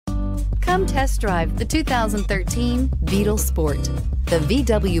Come test drive the 2013 Beetle Sport. The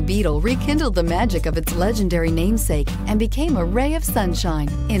VW Beetle rekindled the magic of its legendary namesake and became a ray of sunshine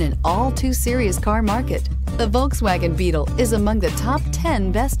in an all-too-serious car market. The Volkswagen Beetle is among the top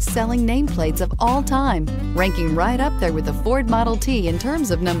 10 best-selling nameplates of all time, ranking right up there with the Ford Model T in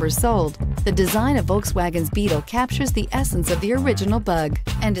terms of numbers sold. The design of Volkswagen's Beetle captures the essence of the original bug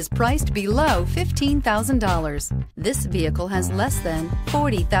and is priced below $15,000. This vehicle has less than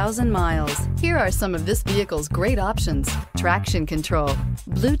 40,000 miles. Here are some of this vehicle's great options: traction control,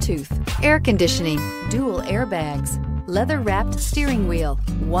 Bluetooth, air conditioning, dual airbags, leather-wrapped steering wheel,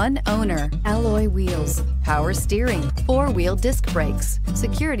 one owner, alloy wheels, power steering, four-wheel disc brakes,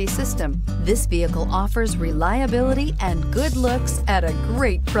 security system. This vehicle offers reliability and good looks at a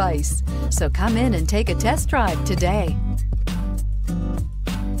great price. So come in and take a test drive today.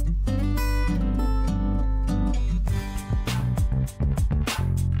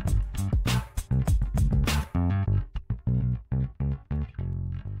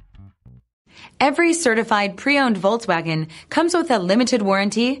 Every certified pre-owned Volkswagen comes with a limited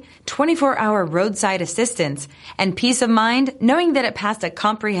warranty, 24-hour roadside assistance, and peace of mind knowing that it passed a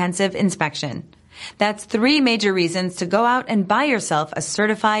comprehensive inspection. That's 3 major reasons to go out and buy yourself a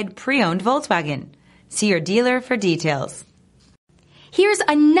certified pre-owned Volkswagen. See your dealer for details. Here's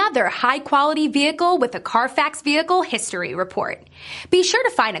another high-quality vehicle with a Carfax Vehicle History Report. Be sure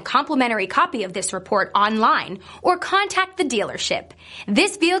to find a complimentary copy of this report online or contact the dealership.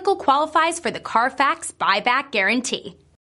 This vehicle qualifies for the Carfax Buyback Guarantee.